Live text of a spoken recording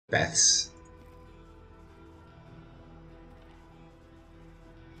paths.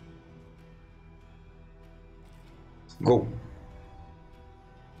 Go.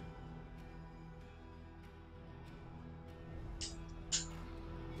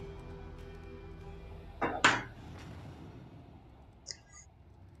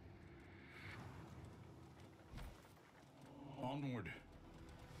 Onward,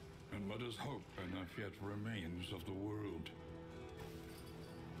 and let us hope enough yet remains of the world.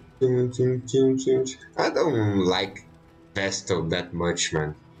 I don't like Vestal that much,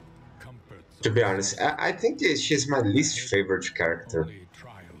 man. To be honest, I think she's my least favorite character.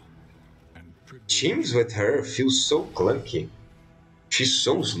 Teams with her feel so clunky. She's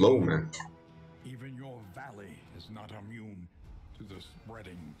so slow, man. Even your valley is not immune to the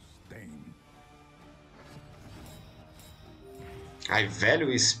spreading stain. I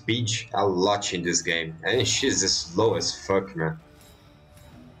value speed a lot in this game, and she's slow as fuck, man.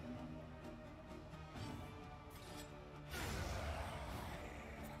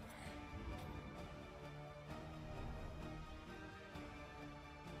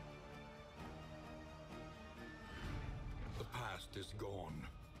 The past is gone.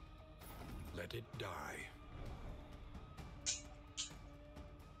 Let it die.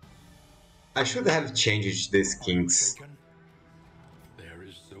 I should have changed the skins.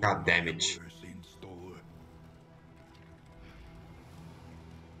 God damn it.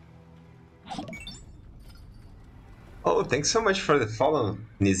 Oh, thanks so much for the follow,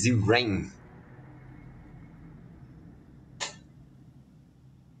 Nizi Rain.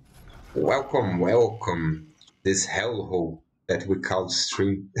 Welcome, welcome. This hellhole that we call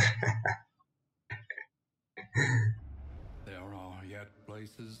stream. There are yet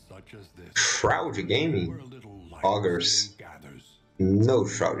places such as this. Shroud Gaming. Augers. No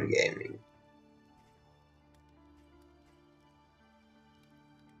Shroud Gaming.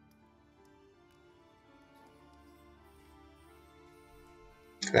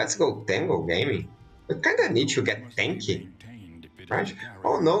 Let's go Tango Gaming. We kinda need to get tanky, right?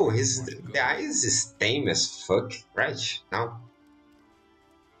 Oh no, the eyes is tame as fuck, right? No.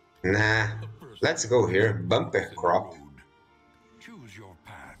 Nah. Let's go here. Bumper crop. Choose your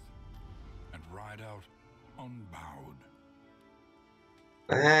path and ride out unbowed.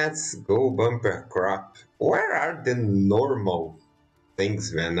 Let's go bumper crop. Where are the normal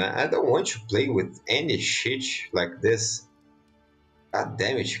things, man? I don't want to play with any shit like this. God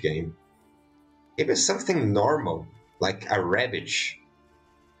damn it, game. Give me something normal, like a Ravage,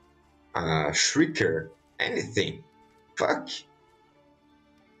 a Shrieker, anything. Fuck.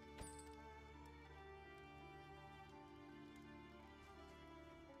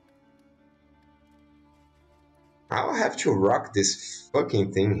 I'll have to rock this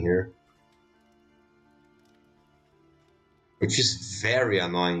fucking thing here. Which is very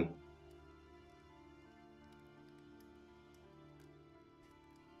annoying.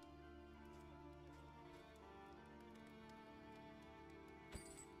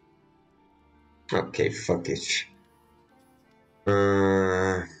 Okay, fuck it.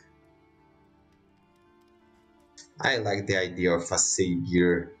 I like the idea of a save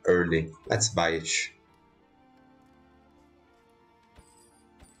gear early. Let's buy it.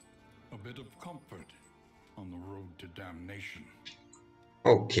 A bit of comfort on the road to damnation.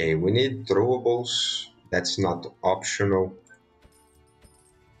 Okay, we need throwables. That's not optional.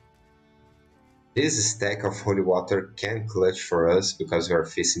 This stack of holy water can clutch for us because we are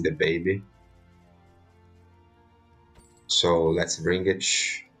facing the baby. So let's bring it.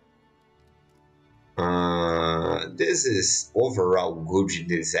 This is overall good in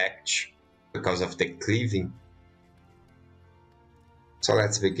this act because of the cleaving. So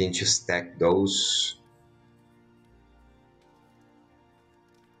let's begin to stack those.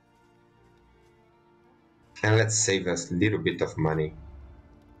 And let's save us a little bit of money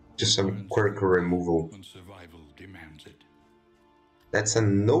to some quirk removal. That's a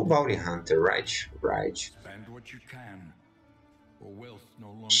no bounty hunter, right? Right. Spend what you can, or wealth no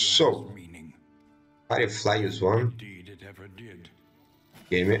longer so, has meaning. Firefly is one. Indeed, it ever did.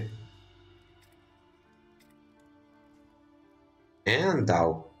 Give me. And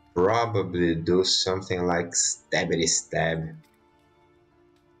I'll probably do something like stabby stab.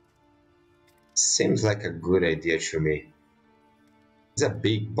 Seems like a good idea to me. It's a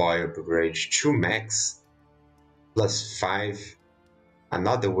big boy upgrade. 2 max plus 5.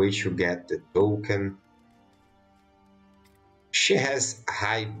 Another way to get the token. She has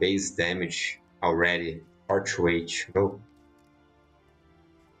high base damage already. Arch weight. No.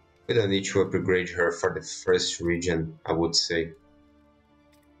 We don't need to upgrade her for the first region, I would say.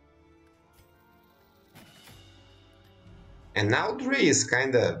 And Audrey is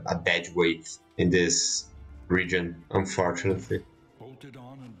kinda a dead weight in this region, unfortunately. Bolt it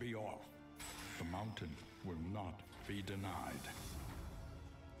on and be off. The mountain will not be denied.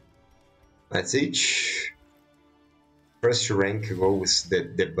 Let's each first rank go with the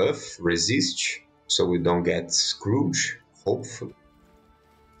debuff, resist, so we don't get screwed, hopefully.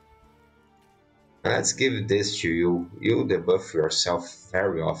 Let's give this to you. You debuff yourself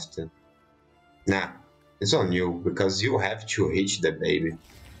very often. Nah, it's on you, because you have to hit the baby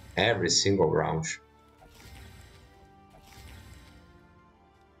every single round.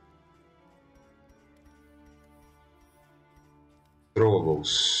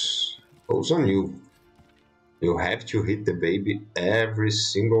 Throwables goes on you. You have to hit the baby every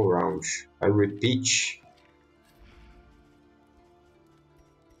single round. I repeat.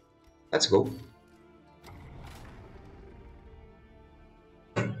 Let's go.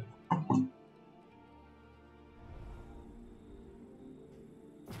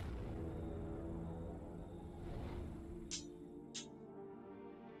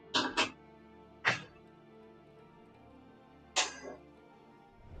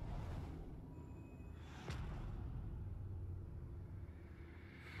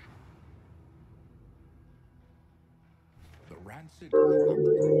 The rancid crop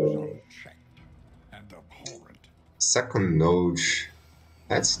goes unchecked and abhorrent. Second node.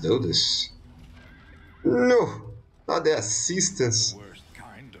 Let's do this. No, not the assistance. The worst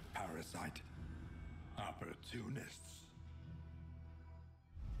kind of parasite. Opportunists.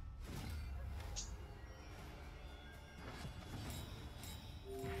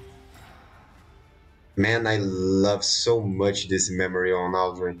 Man, I love so much this memory on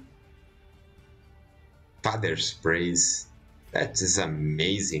Aldrin. Father's praise. That is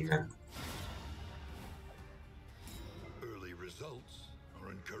amazing, man. Early results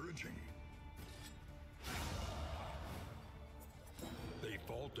are encouraging. They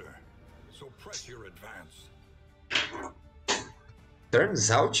falter, so press your advance.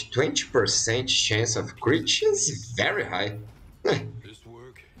 Turns out 20% chance of crit is very high. This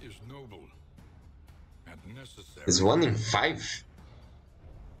work is noble and necessary. It's 1 in 5.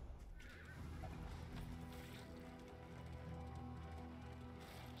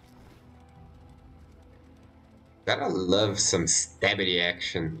 Gotta love some stabby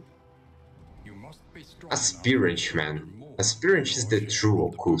action. You must be strong Aspirant, man. Aspirant is the true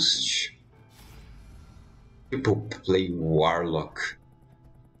occultist. People play Warlock.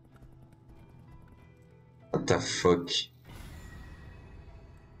 What the fuck?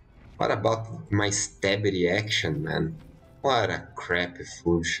 What about my stabby action, man? What a crappy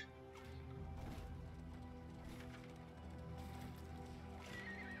food.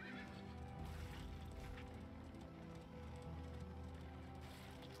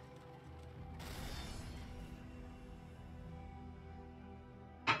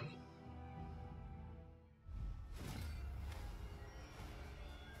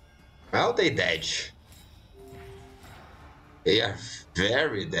 Well, they dead. They are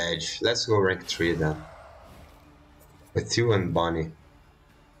very dead. Let's go rank 3 then. With you and Bonnie.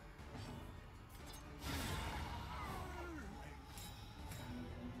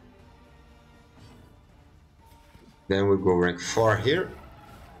 Then we go rank 4 here.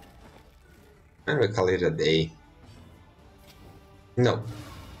 And we call it a day. No.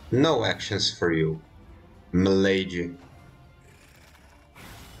 No actions for you. Milady.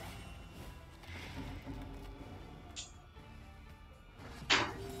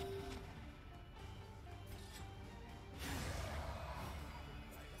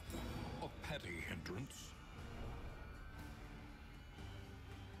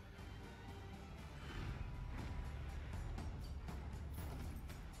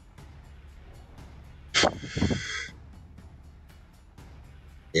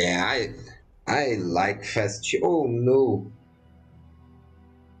 Yeah, I like fast. Oh no!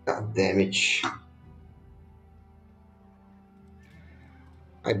 God damn it!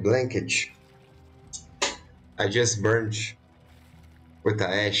 I blanket. I just burned with the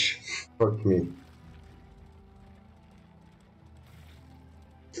ash. Fuck me.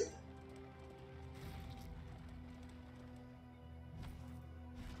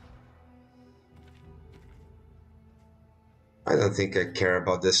 I don't think I care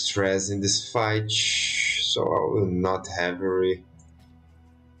about the stress in this fight, so I will not have worry.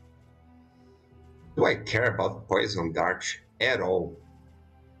 Do I care about poison dart at all?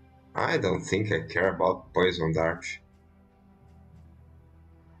 I don't think I care about poison dart.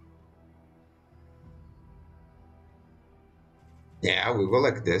 Yeah, we go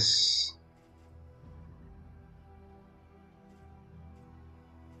like this.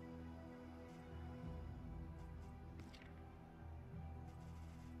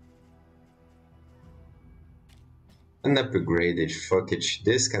 Unupgraded, fuck it,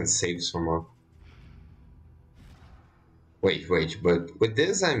 this can save someone. Wait, but with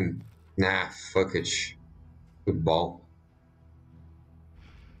this I'm... Nah, fuck it. Good ball.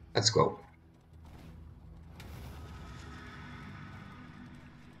 Let's go.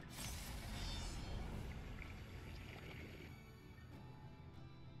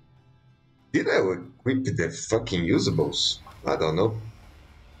 Did I equip the fucking usables? I don't know.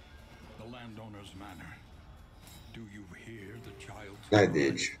 The landowner's manor. Do you hear the child's I cry?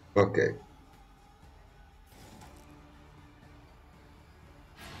 did. Okay.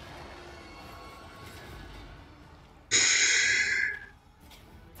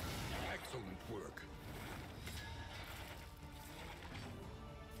 Excellent work.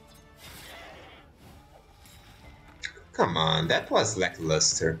 Come on, that was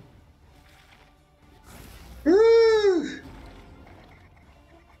lackluster. Woo!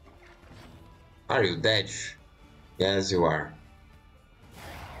 Are you dead? Yes, you are.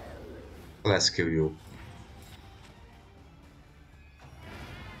 Let's kill you.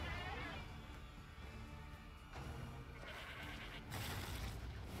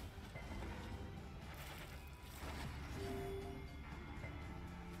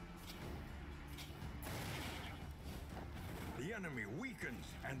 The enemy weakens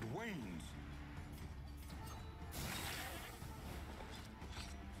and wanes.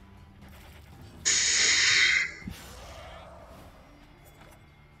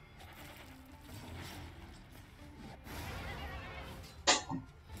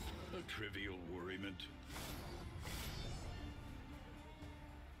 A trivial worriment.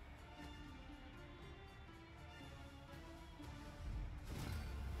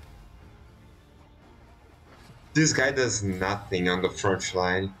 This guy does nothing on the front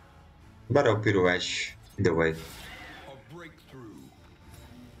line, but I'll pirouette either way. A breakthrough.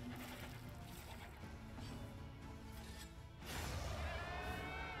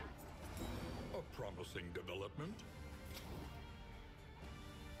 A promising development.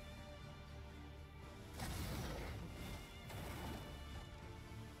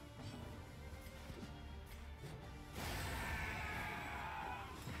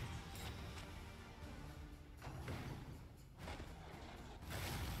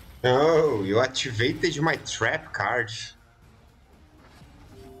 Oh, you activated my trap card.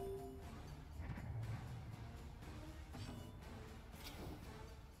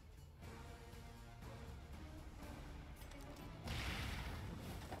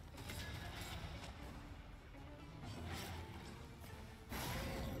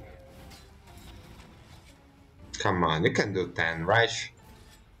 Come on, you can do 10, right?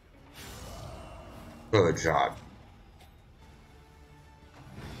 Good job.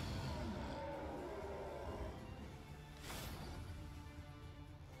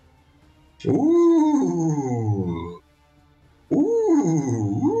 Ooh.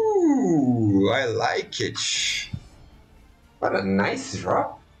 Ooh. I like it. What a nice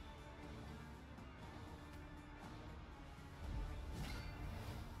drop.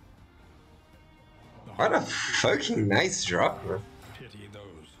 What a fucking nice drop, bro. Pity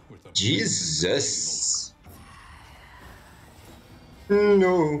those with a Jesus.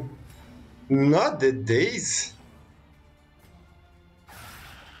 No. Not the days.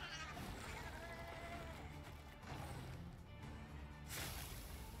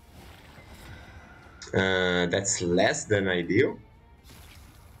 That's less than ideal.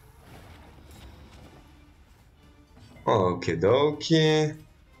 Okie dokie.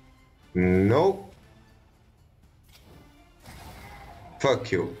 Nope.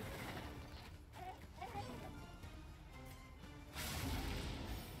 Fuck you.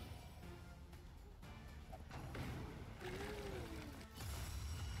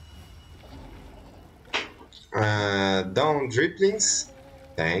 Down dribblings.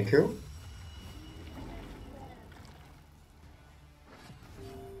 Thank you.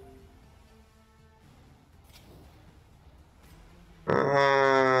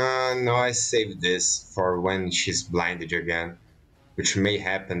 No, I saved this for when she's blinded again, which may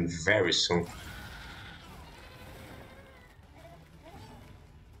happen very soon.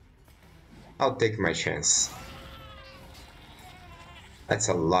 I'll take my chance. That's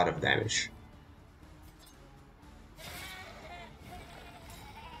a lot of damage.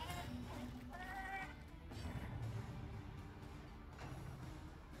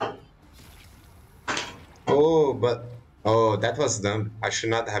 Oh, but... Oh, that was dumb. I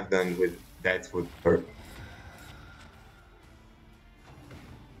should not have done with that with her.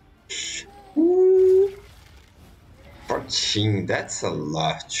 Ooh. 14, that's a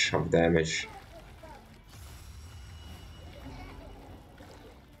lot of damage.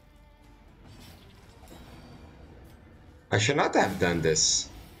 I should not have done this.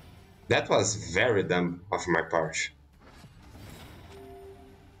 That was very dumb of my part.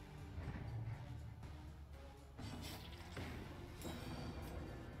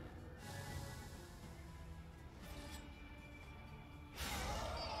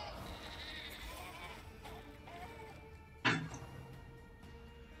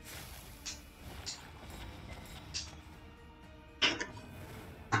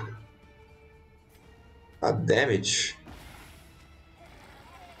 Damage.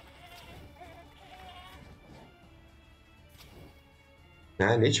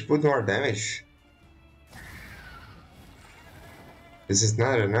 I need to put more damage. This is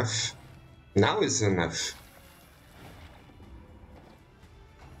not enough. Now it's enough.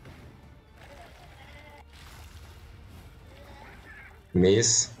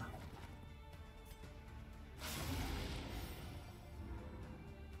 Miss.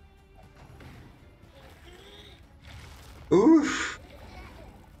 Oof.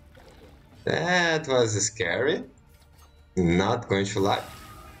 That was scary. Not going to lie.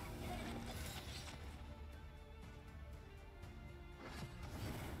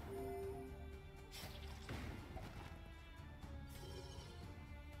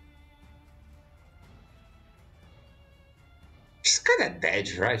 She's kinda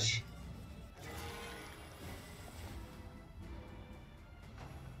dead, right?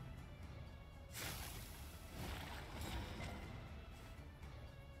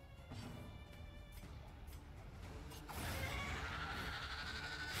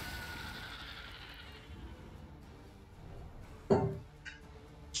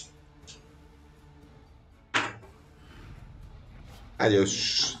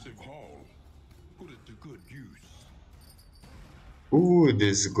 Adios. Put it to good use. Ooh,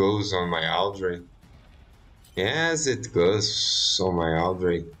 this goes on my Aldrey. Yes, it goes on my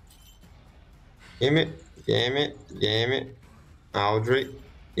Aldrey. Gimme, gimme, gimme. Aldrey.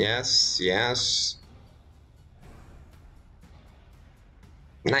 Yes, yes.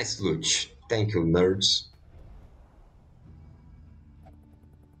 Nice loot. Thank you, nerds.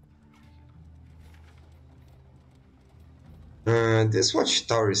 This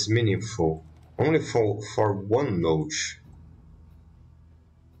watchtower is meaningful. Only for one node.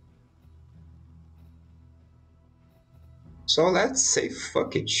 So let's say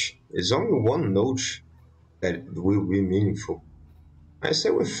fuck it. It's only one node that will be meaningful. I say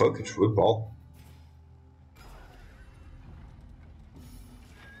we fuck it, we ball.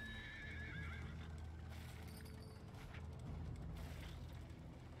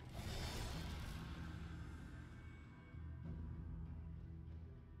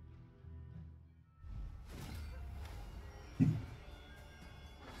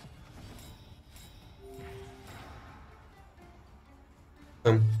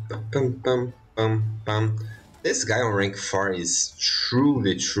 This guy on rank 4 is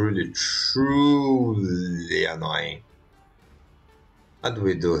truly annoying. What do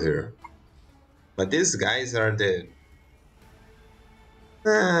we do here? But these guys are the...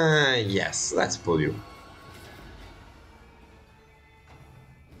 yes, let's pull you.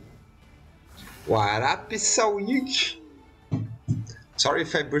 What up, Stygian? Sorry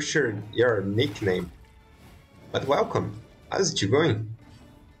if I butchered your nickname. But welcome. How's it going?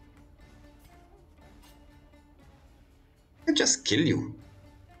 I just kill you.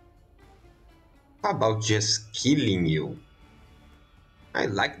 How about just killing you? I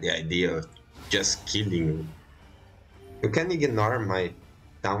like the idea of just killing you. You can ignore my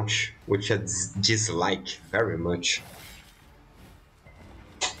taunt, which I dislike very much.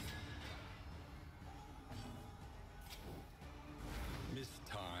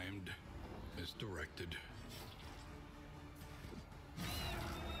 Mistimed, misdirected.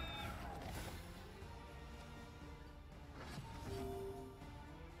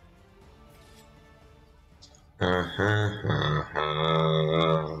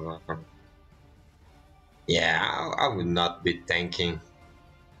 Yeah, I would not be tanking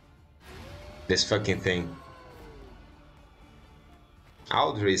this fucking thing.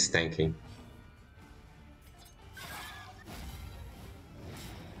 Audrey is tanking.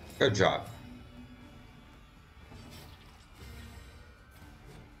 Good job.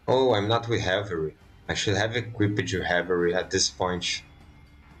 Oh, I'm not with Revelry. I should have equipped your Revelry at this point.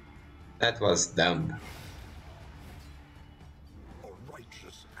 That was dumb. A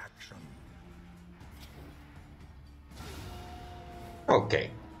righteous action.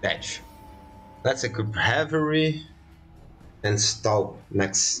 Okay, Dash. Let's equip Revelry and stall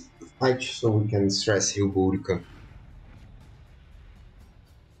next fight so we can stress heal Burka.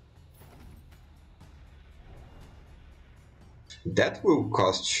 That will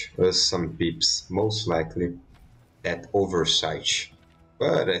cost us some pips, most likely. that oversight.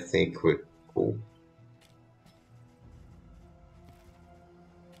 But I think we're cool.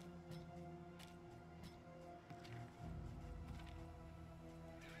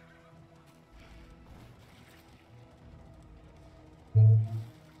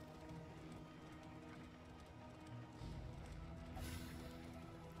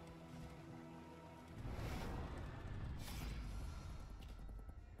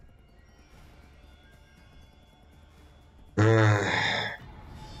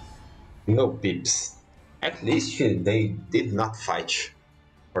 No pips. At least they did not fight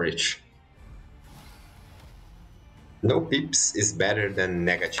for it. No pips is better than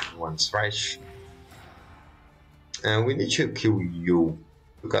negative ones, right? And we need to kill you,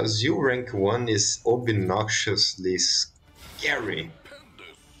 because you rank 1 is obnoxiously scary.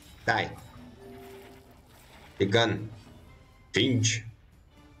 Die. The gun. Change.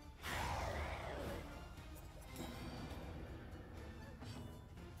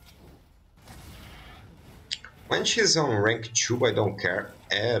 When she's on rank 2, I don't care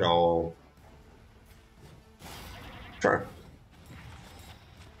at all. Sure.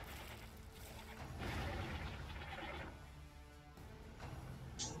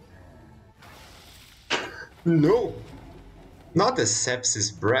 No! Not the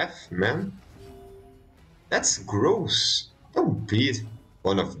sepsis breath, man. That's gross. Don't be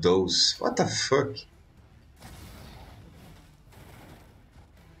one of those. What the fuck?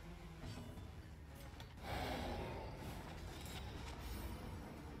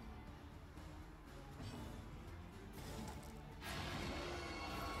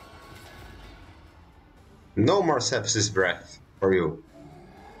 No more sepsis breath for you.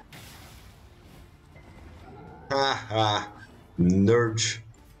 Haha, nerd.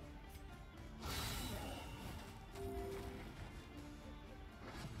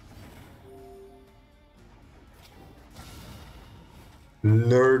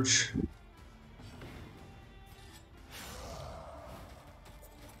 Nerd.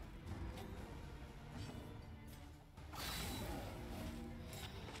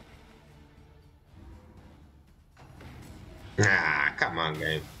 Ah, come on,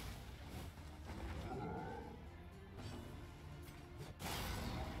 game.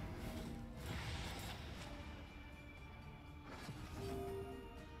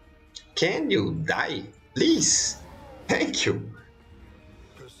 Can you die? Please. Thank you.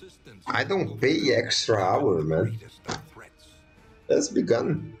 I don't pay extra hour, man. Let's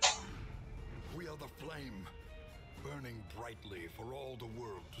begin. We are the flame, burning brightly for all the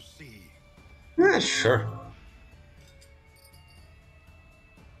world to see. Yeah, sure.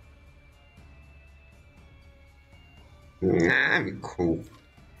 Nah, I'm cool.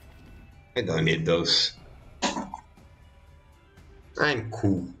 I don't need those. I'm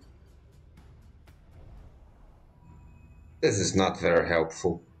cool. This is not very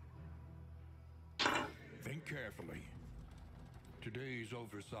helpful. Think carefully. Today's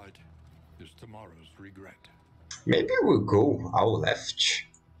oversight is tomorrow's regret. Maybe we'll go all left.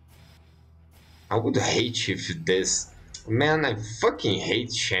 I would hate if this... Man, I fucking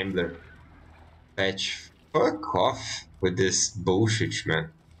hate Shambler. Patch, fuck off with this bullshit, man.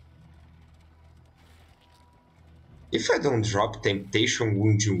 If I don't drop Temptation,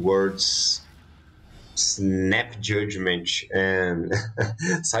 Wounding Words, Snap Judgment, and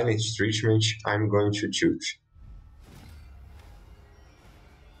Silent Treatment, I'm going to choose.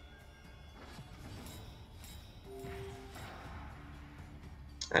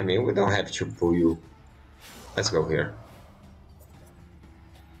 I mean, we don't have to pull you. Let's go here.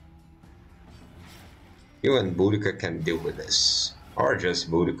 You and Boudica can deal with this. Or just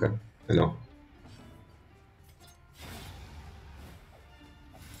Boudica, you know.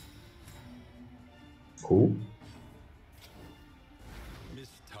 Cool.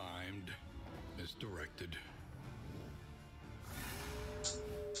 Mistimed, misdirected.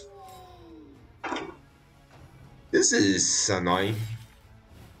 This is annoying.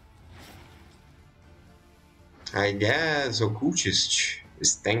 I guess Occultist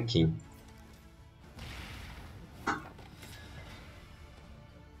is tanking.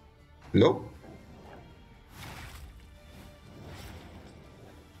 Nope.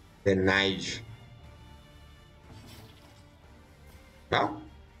 Denied. Well,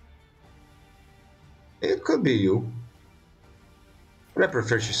 it could be you. But I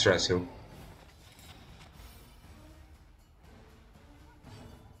prefer to stress you.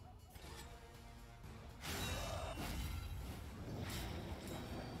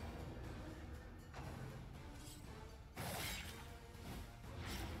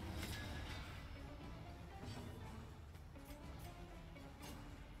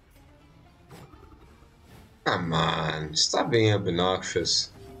 Come on, stop being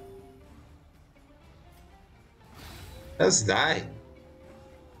obnoxious. Let's die.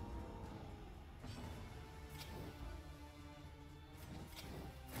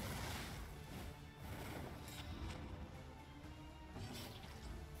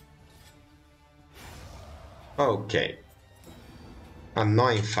 Okay.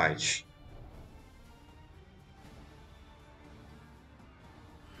 Annoying fight.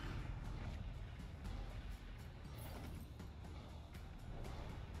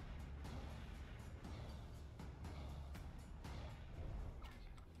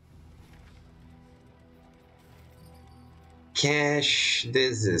 Cash,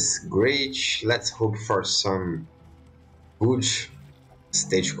 this is great. Let's hope for some good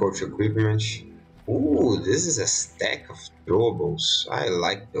stagecoach equipment. Ooh, this is a stack of throwables. I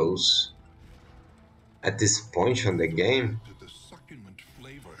like those. At this point on the game, To the succulent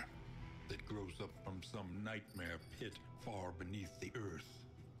flavor that grows up from some nightmare pit far beneath the earth.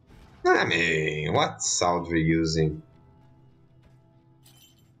 I mean, what sound we using?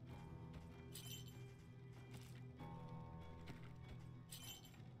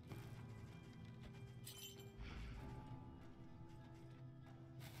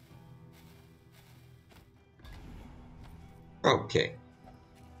 Okay.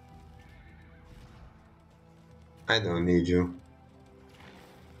 I don't need you.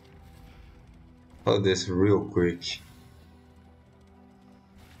 Hold this real quick.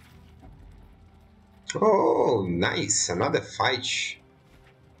 Oh, nice. Another fight.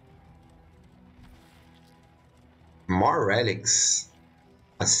 More relics.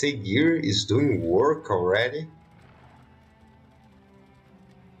 I say gear is doing work already.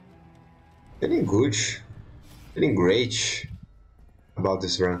 Feeling good. Feeling great about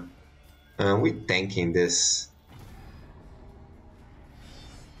this run. We tanking this.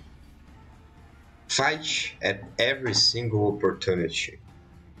 Fight at every single opportunity.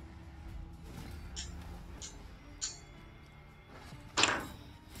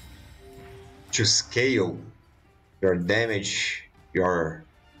 To scale your damage, your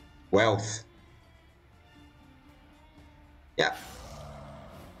wealth. Yeah.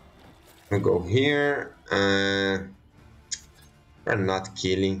 We go here. We're not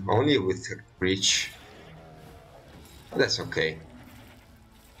killing, only with reach. But that's okay.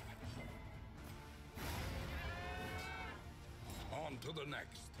 On to the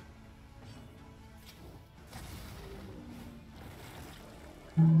next.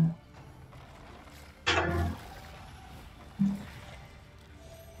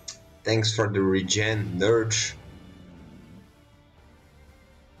 Thanks for the regen, nerd.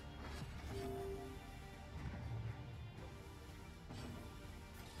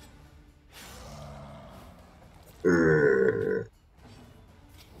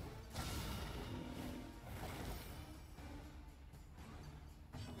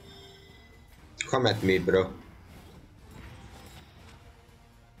 Come at me, bro.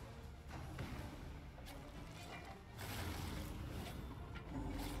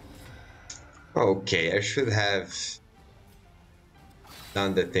 Okay, I should have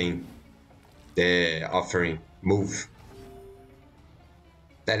done the thing. The offering move.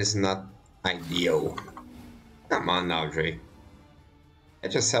 That is not ideal. Come on, Audrey.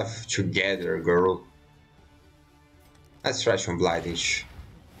 Get yourself together, girl. Let's try some blindage.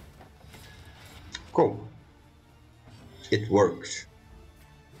 Cool. It worked.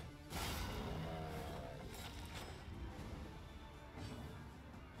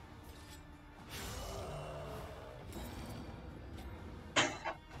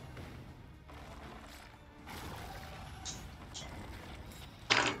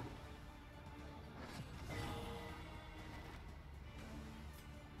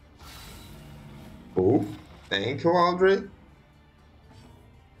 Oh, thank you, Audrey.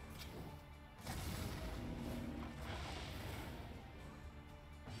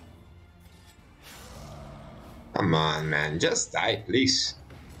 Come on, man. Just die, please.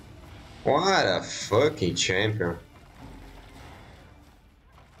 What a fucking champion.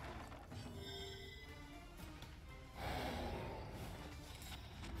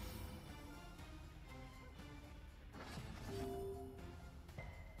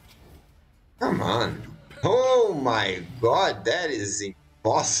 Come on. Oh my god, that is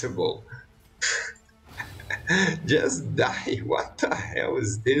impossible. Just die. What the hell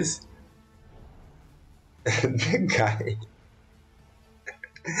is this? The guy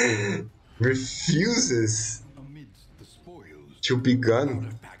refuses Amidst the spoils, to be gunned.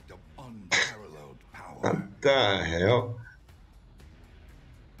 artifact of unparalleled power. What the hell?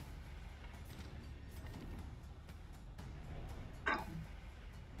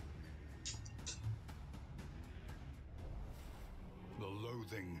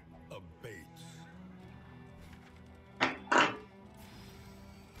 loathing abates.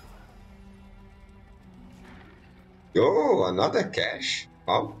 Oh, another cache.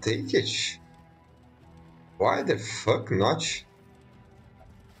 I'll take it. Why the fuck not?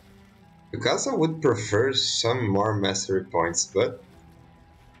 Because I would prefer some more mastery points, but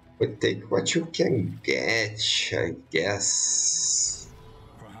we take what you can get, I guess.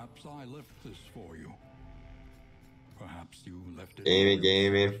 Perhaps I left this for you. Perhaps you left it Gimme, for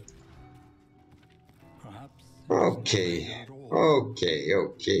gimme. yourself. Perhaps it wasn't a Okay, treasure at all.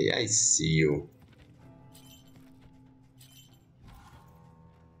 okay, I see you.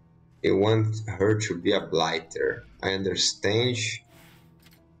 You want her to be a blighter. I understand.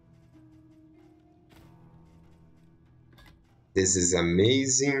 This is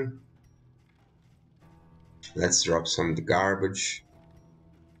amazing. Let's drop some garbage.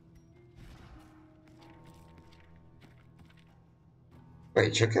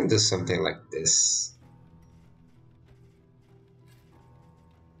 Wait, I can do something like this.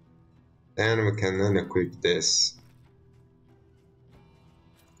 Then we can unequip this.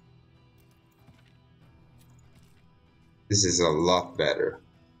 This is a lot better.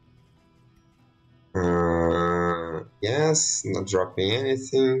 Yes, not dropping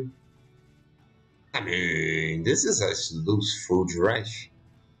anything. I mean, this is a loose food, right?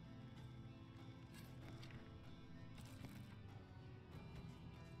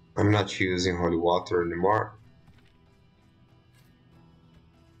 I'm not using holy water anymore.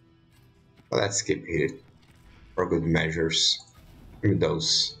 But let's keep it for good measures. Give me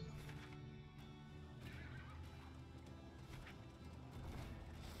those.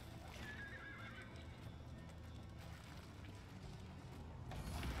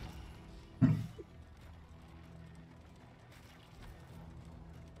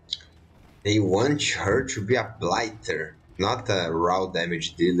 They want her to be a blighter, not a raw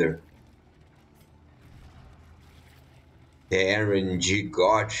damage dealer. The RNG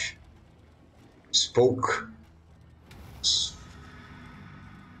god spoke.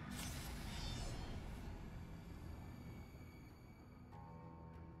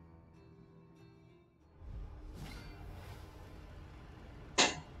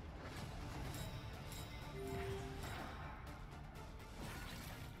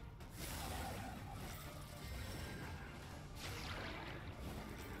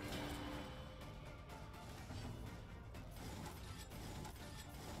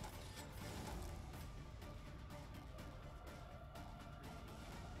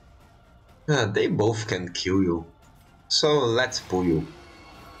 They both can kill you. So let's pull you.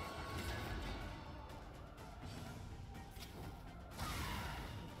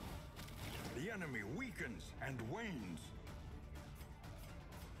 The enemy weakens and wanes.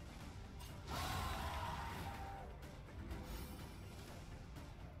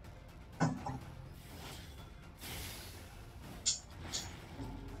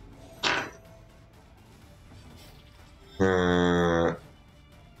 Uh,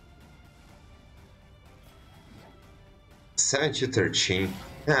 7 to 13.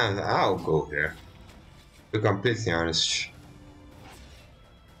 Yeah, I'll go here. To be completely honest.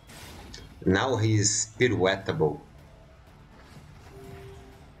 Now he's pirouettable.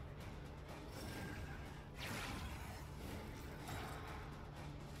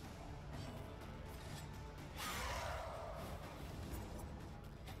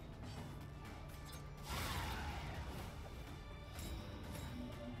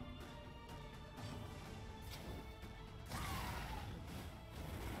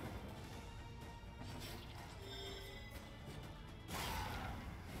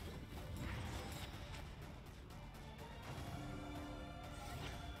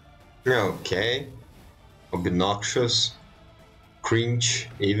 Okay. Obnoxious. Cringe,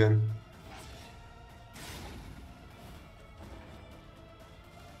 even.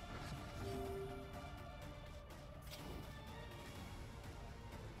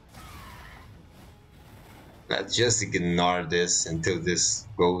 Let's just ignore this until this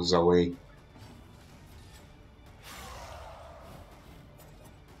goes away.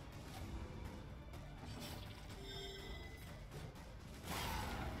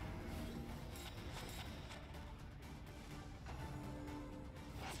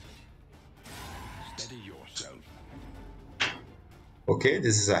 Steady yourself. Okay,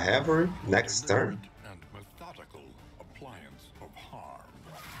 this is a Reverie. Next turn. Deliberate and methodical appliance of harm.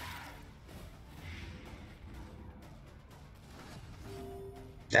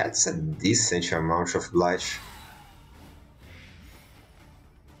 That's a decent amount of blight.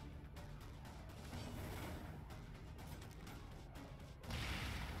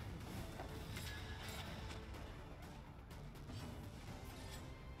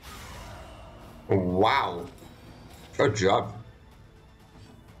 Wow. Good job.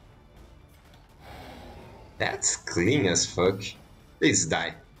 That's clean as fuck. Please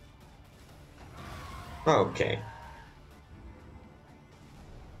die. Okay.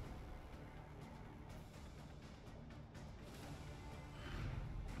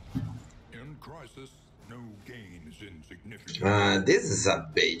 In crisis, no gain is insignificant. This is a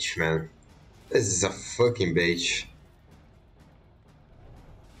bait, man. This is a fucking bait.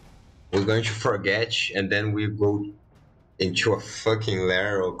 We're going to forget, and then we go into a fucking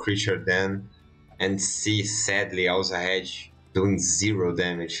lair or creature den and see sadly Alza Head doing 0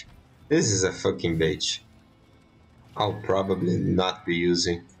 damage. This is a fucking bait. I'll probably not be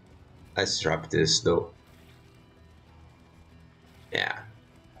using. Let's drop this though. Yeah.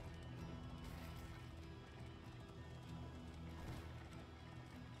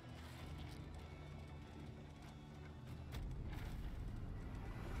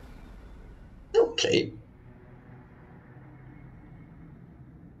 Okay.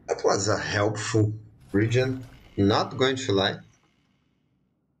 That was a helpful region, not going to lie.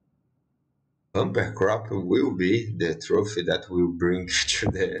 Bumper crop will be the trophy that will bring to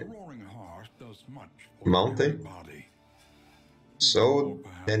the mountain. So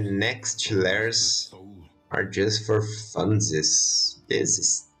the next layers are just for funsies. This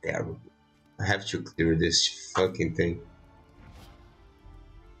is terrible. I have to clear this fucking thing.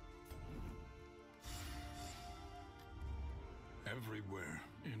 Everywhere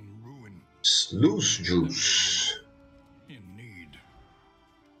in ruin. Sluice juice. In need.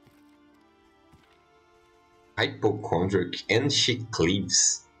 Hypochondriac and she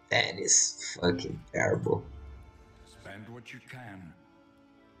cleaves. That is fucking terrible. Spend what you can,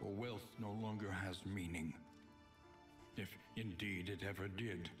 or wealth no longer has meaning. If indeed it ever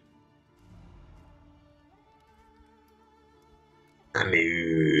did. I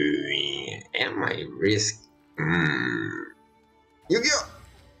mean, am I risk? Yu-Gi-Oh!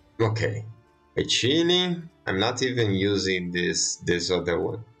 Okay. I'm chilling. I'm not even using this other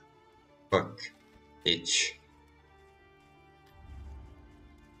one. Fuck. Itch.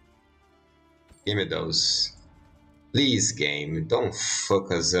 Give me those. Please, game, don't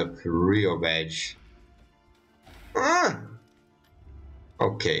fuck us up real bad.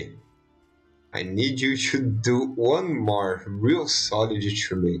 Okay. I need you to do one more real solid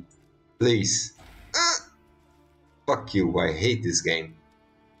to me. Please. Fuck you, I hate this game.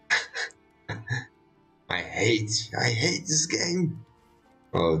 I hate this game.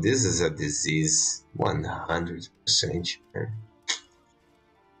 Oh, this is a disease. 100%.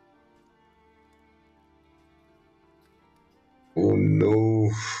 Oh no,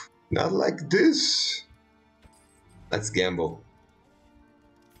 not like this. Let's gamble.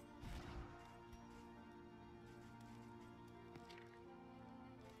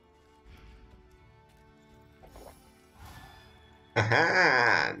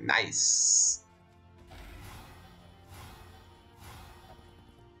 Haha, nice.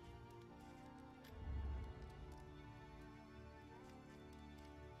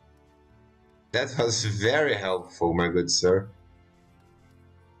 That was very helpful, my good sir.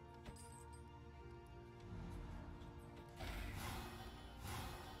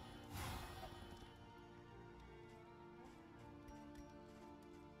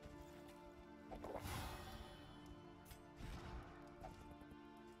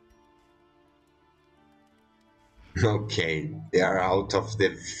 Okay, they are out of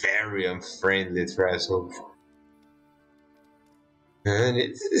the very unfriendly threshold. And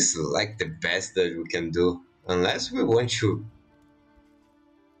it is like the best that we can do. Unless we want to...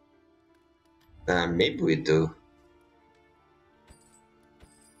 maybe we do.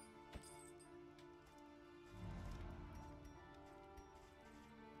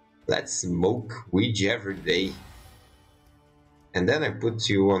 Let's smoke weed every day. And then I put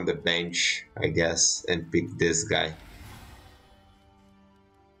you on the bench, I guess, and pick this guy.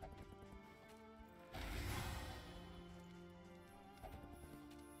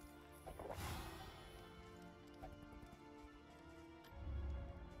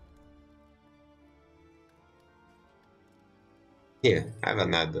 Here, have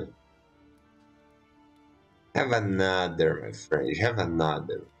another. Have another, my friend. Have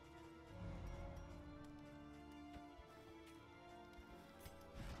another.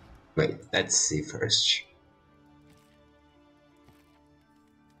 Wait, let's see first.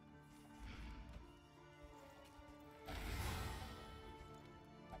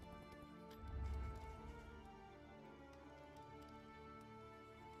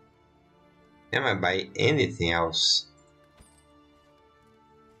 Am I buy anything else?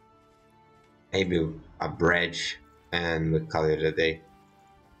 Maybe a bread and we call it a day.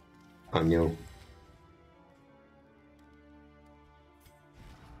 Oh no.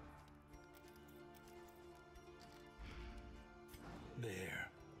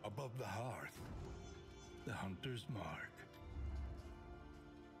 Above the hearth, the hunter's mark.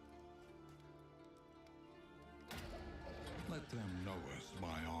 Let them know us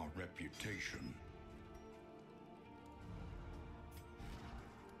by our reputation.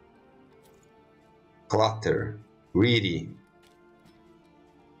 Clutter. Greedy.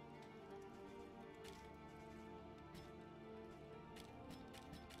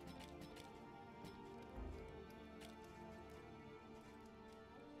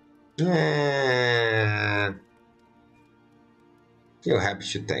 You have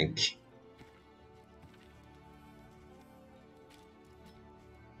to tank.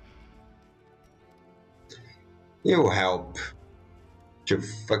 You help to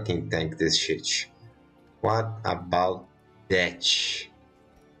fucking tank this shit. What about that?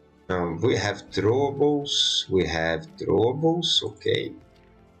 We have throwables. We have throwables. Okay.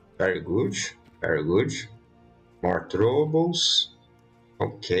 Very good. Very good. More throwables.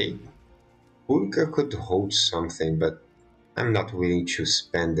 Okay. Purka could hold something, but I'm not willing to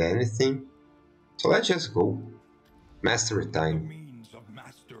spend anything. So let's just go. Mastery time. Means of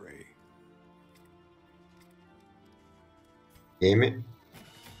mastery. Game it.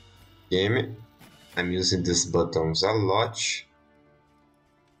 Game it. I'm using these buttons a lot.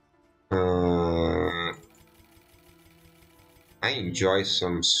 I enjoy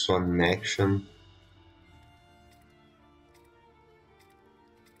some swan action.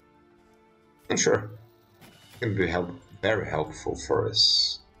 And sure, it can be very helpful for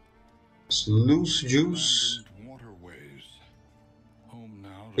us. Loose juice.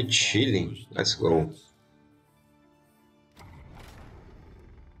 It's chilling. Let's go.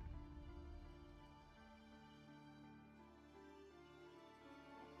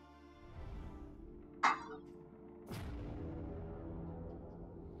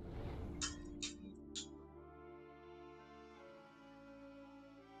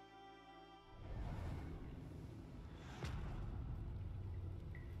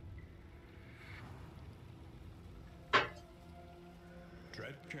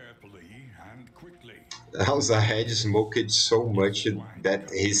 Tread carefully and quickly. Alzahed smoked so much that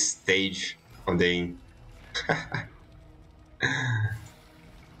his stage on the inn. I'm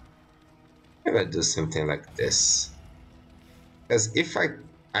gonna do something like this. Because if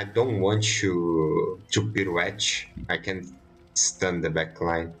I don't want to pirouette, I can stun the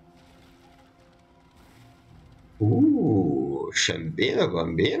backline. Ooh, Shambino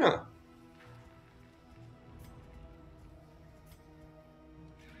Bambino.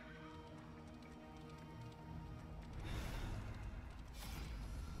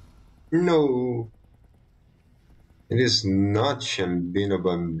 No, it is not Shambino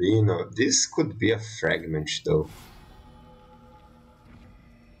Bambino. This could be a fragment, though.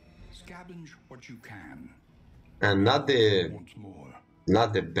 Scavenge what you can. And not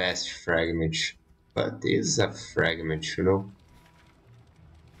the best fragment, but it is a fragment, you know.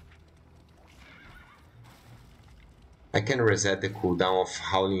 I can reset the cooldown of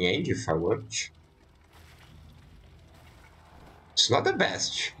Howling End if I want. It's not the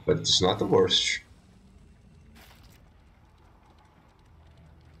best, but it's not the worst.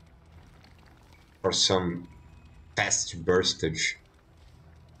 For some fast burstage.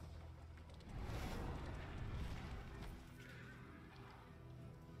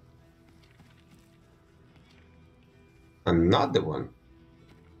 Another one.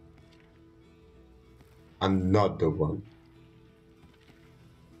 Another one.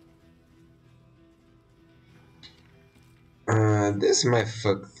 This might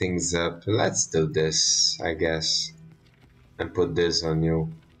fuck things up. Let's do this, I guess. And put this on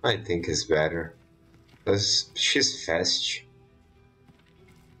you. I think it's better. Because she's fast.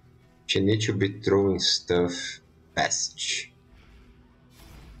 She needs to be throwing stuff fast.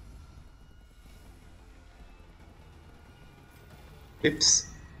 Oops.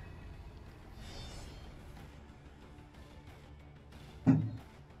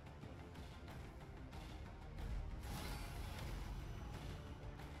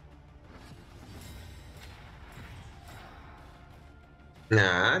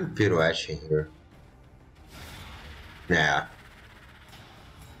 Nah, I'm pirouetting here. Yeah.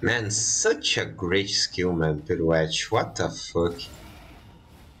 Man, such a great skill, man, pirouette. What the fuck?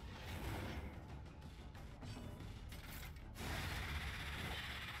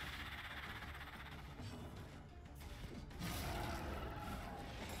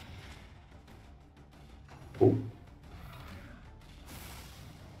 Oh.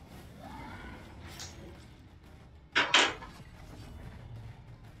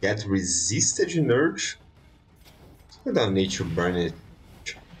 Get resisted in urge? We don't need to burn it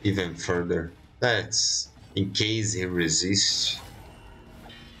even further. That's in case he resists.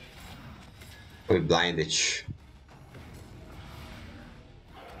 We blinded.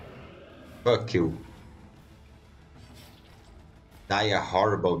 Fuck you. Die a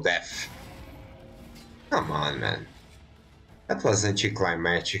horrible death. Come on, man. That was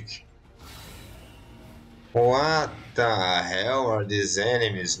anticlimactic. What the hell are these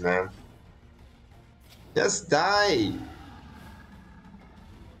enemies, man? Just die!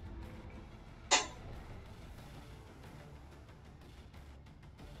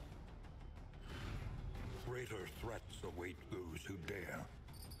 Greater threats await those who dare.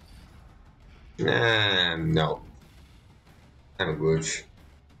 No. I'm good.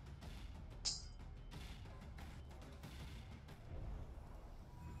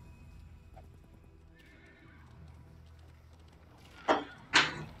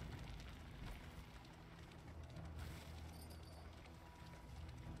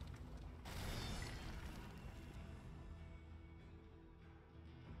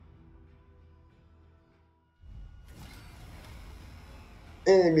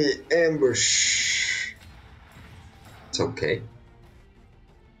 Enemy ambush. It's okay.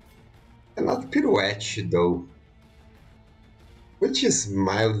 Cannot pirouette though, which is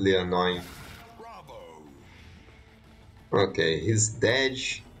mildly annoying. Bravo! Okay, he's dead.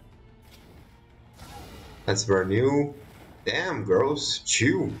 Let's renew. Damn, girls,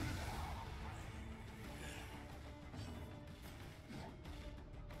 chill.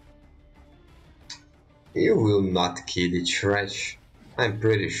 You will not kill it, trash. I'm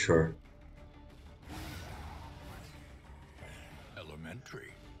pretty sure.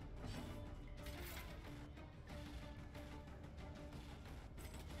 Elementary.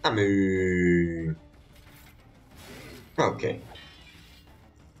 I mean... Okay.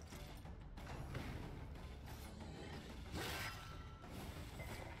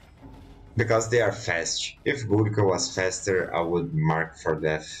 Because they are fast. If Burka was faster, I would mark for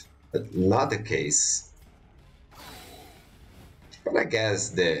death. But not the case. But I guess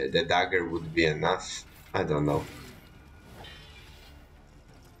the dagger would be enough. I don't know.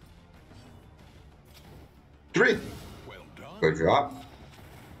 3. Well done. Good job.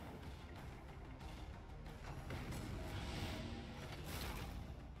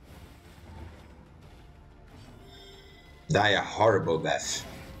 Die a horrible death.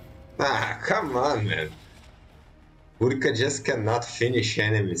 Ah, come on, man. Burka just cannot finish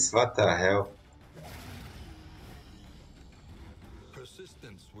enemies. What the hell?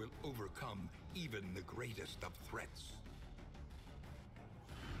 Persistence will overcome even the greatest of threats.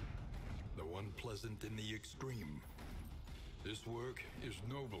 The one pleasant in the extreme. This work is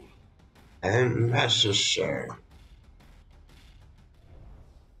noble And necessary.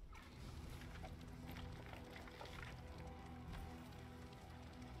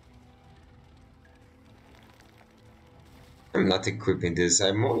 I'm not equipping this,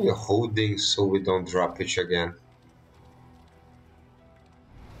 I'm only holding so we don't drop it again.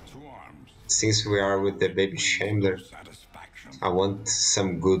 to arms. Since we are with the baby Chandler, Satisfaction. I want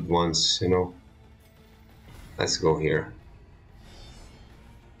some good ones, you know. Let's go here.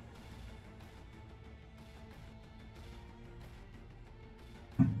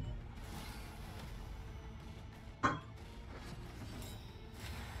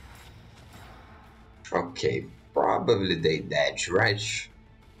 Okay, probably they dead, right?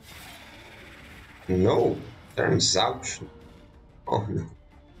 No, turns out. Oh no.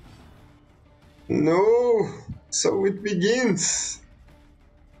 No! So it begins!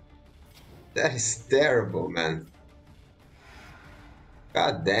 That is terrible, man.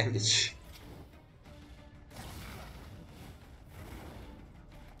 God damn it.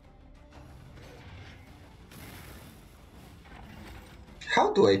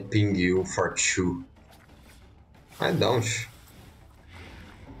 How do I ping you for 2? I don't.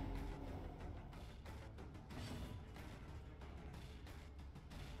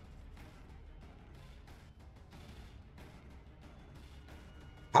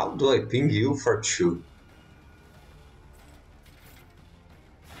 How do I ping you for 2?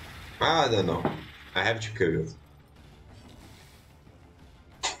 I don't know. I have to kill you.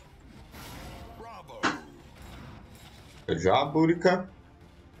 Bravo. Good job, Burka.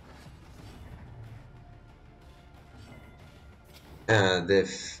 The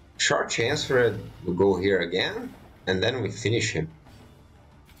short answer will go here again, and then we finish him.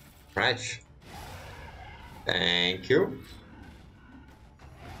 Right? Thank you.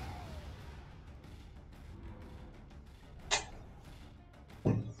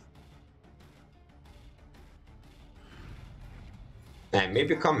 And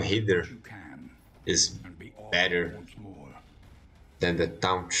maybe come hither You can is and be all better once more. than the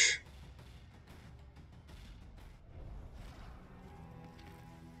taunt.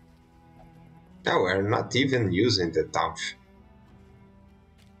 No, we're not even using the taunt.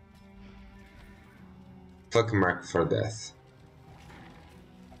 Fuck mark for death.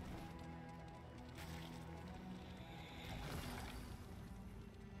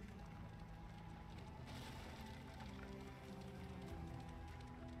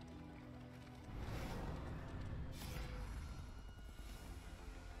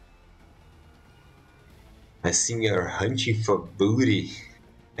 I think you're hunting for booty.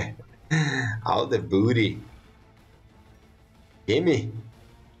 All the booty. Gimme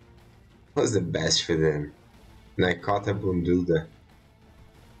was the best for them. And I caught a Bunduda.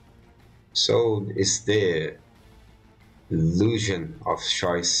 So it's the illusion of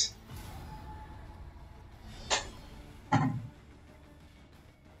choice.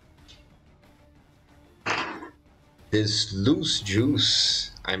 This loose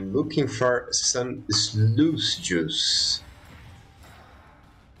juice. I'm looking for some loose juice.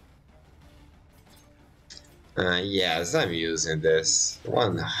 Yes, I'm using this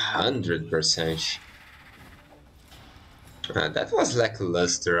 100%. That was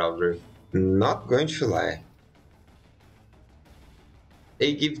lackluster, Albert. Not going to lie.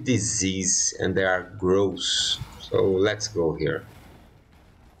 They give disease and they are gross. So let's go here.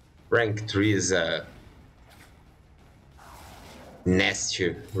 Rank 3 is a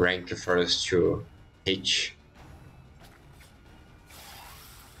nasty rank for us to hit.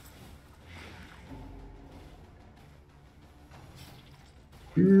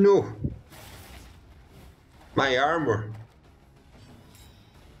 No! My armor!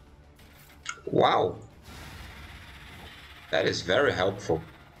 Wow! That is very helpful.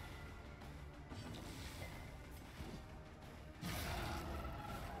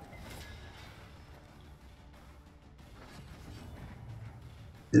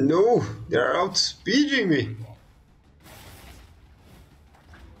 No! They're outspeeding me!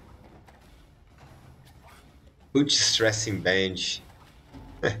 Butt stressing bench.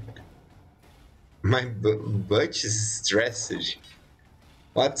 My butt is stressed.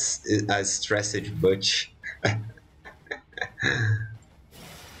 What's a stressed butt?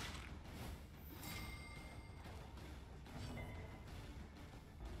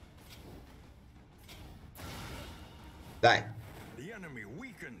 Die. The enemy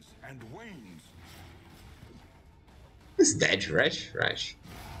weakens and wanes. It's dead, right? Right.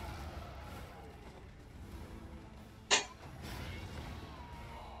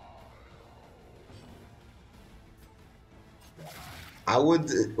 I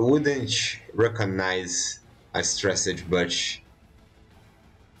wouldn't recognize a stressed butt,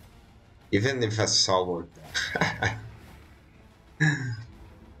 even if I saw one.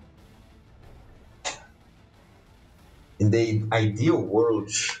 In the ideal world,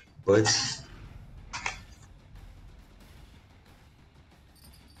 but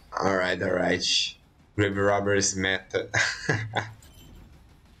alright. Grave Robber is meta.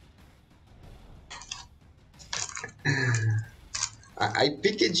 I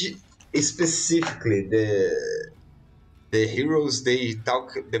picked specifically the heroes they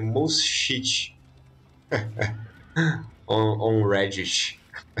talk the most shit on Reddit.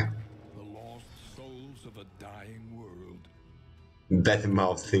 The lost souls of a dying world. Bad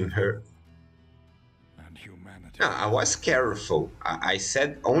mouthing her. And humanity. No, I was careful. I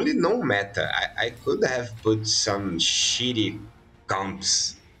said only no meta. I could have put some shitty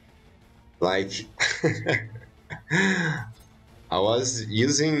comps. Like I was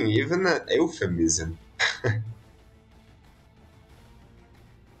using even an euphemism.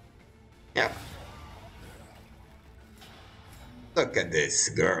 Yeah. Look at this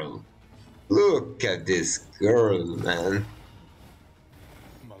girl. Look at this girl, man.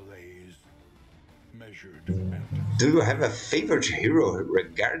 Malaise. Measured and... Do you have a favorite hero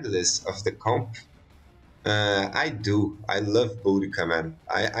regardless of the comp? I do. I love Boudica, man.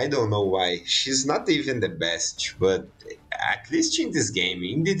 I don't know why. She's not even the best, but at least in this game.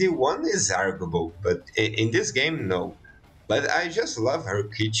 In DD1 is arguable, but in this game, no. But I just love her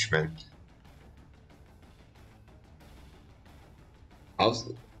kitsch, man.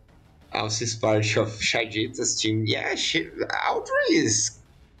 Also is part of Shajita's team. Yeah, Audrey is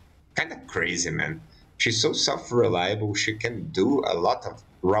kind of crazy, man. She's so self-reliable. She can do a lot of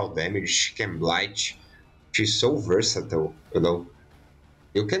raw damage. She can blight. She's so versatile, you know.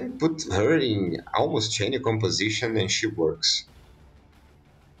 You can put her in almost any composition and she works.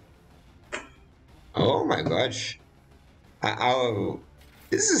 Oh my gosh.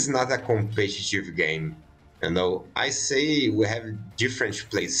 This is not a competitive game. You know, I say we have different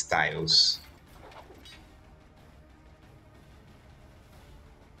play styles.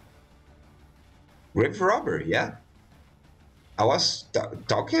 Grave Robber, yeah. I was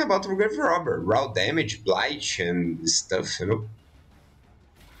talking about Grave Robber, raw damage, blight, and stuff, you know.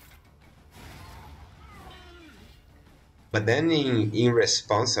 But then in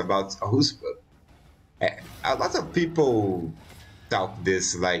response about who's a lot of people talk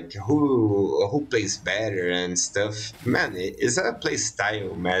this like who plays better and stuff. Man, it's a play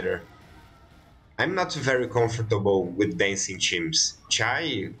style matter. I'm not very comfortable with dancing teams.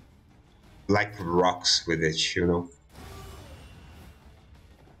 Chai like rocks with it, you know.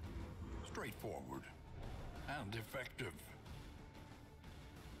 Straightforward and effective.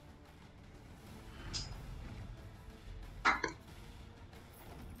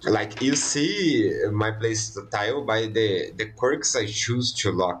 Like you see my play style by the quirks I choose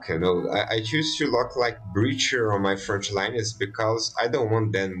to lock, you know. I choose to lock like Breacher on my front line is because I don't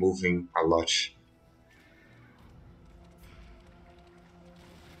want them moving a lot.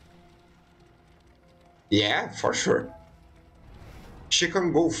 Yeah, for sure. She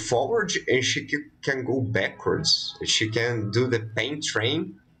can go forward and she can go backwards. She can do the pain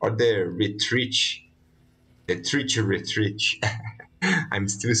train or the retreat. The retreat. I'm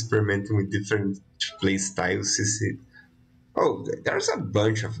still experimenting with different play styles. Oh, there's a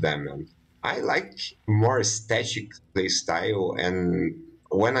bunch of them, man. I like more static play style, and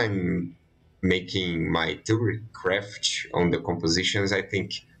when I'm making my theory craft on the compositions, I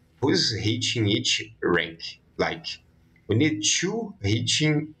think who's hitting each rank. Like we need two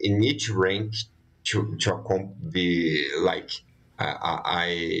hitting in each rank to be like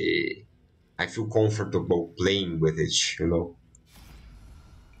I feel comfortable playing with it, you know.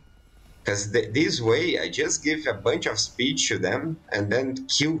 Because this way, I just give a bunch of speed to them and then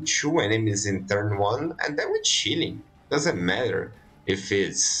kill two enemies in turn one, and then we're chilling. Doesn't matter if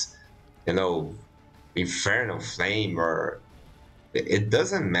it's, you know, Infernal Flame or. It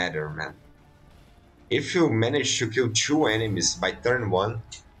doesn't matter, man. If you manage to kill two enemies by turn one,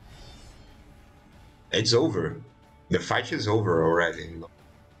 it's over. The fight is over already. You know?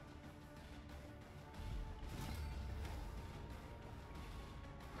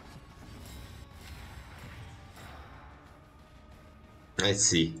 I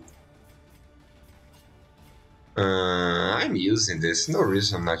see. I'm using this. No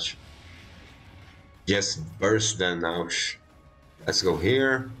reason not to. Just burst them out. Let's go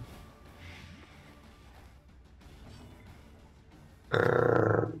here.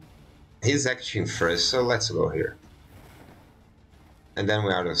 He's acting first, so let's go here. And then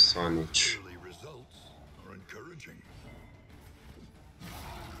we are the Sonic. Early results are encouraging.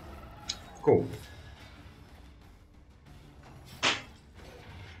 Cool.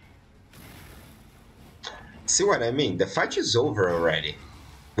 See what I mean? The fight is over already.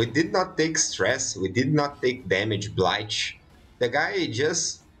 We did not take stress, we did not take damage, blight. The guy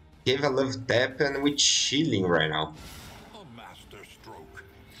just gave a love tap and we're chilling right now. A master stroke.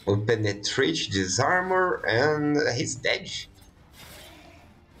 We penetrate this armor and he's dead.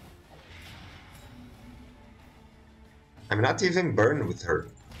 I'm not even burned with her.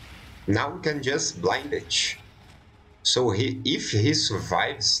 Now we can just blind it. So if he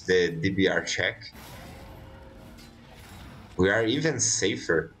survives the DBR check, we are even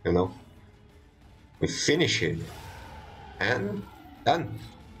safer, you know. We finish it. And done.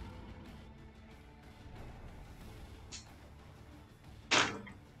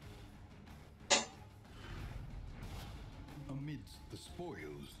 Amidst the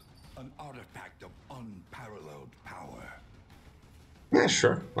spoils, an artifact of unparalleled power. Yeah,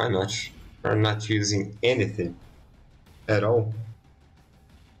 sure. Why not? We're not using anything at all.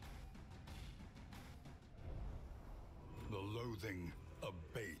 The loathing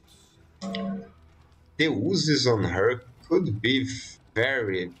abates. The uses on her could be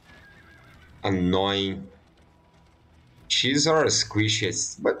very annoying. She's our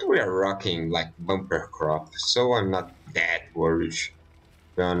squishiest, but we are rocking like bumper crop, so I'm not that worried, to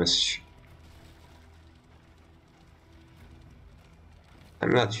be honest.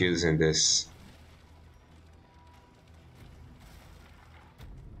 I'm not using this.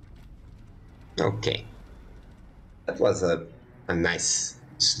 Okay. That was a nice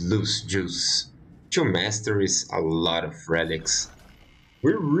loose juice. To master is a lot of relics.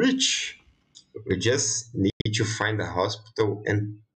 We're rich. We just need to find a hospital and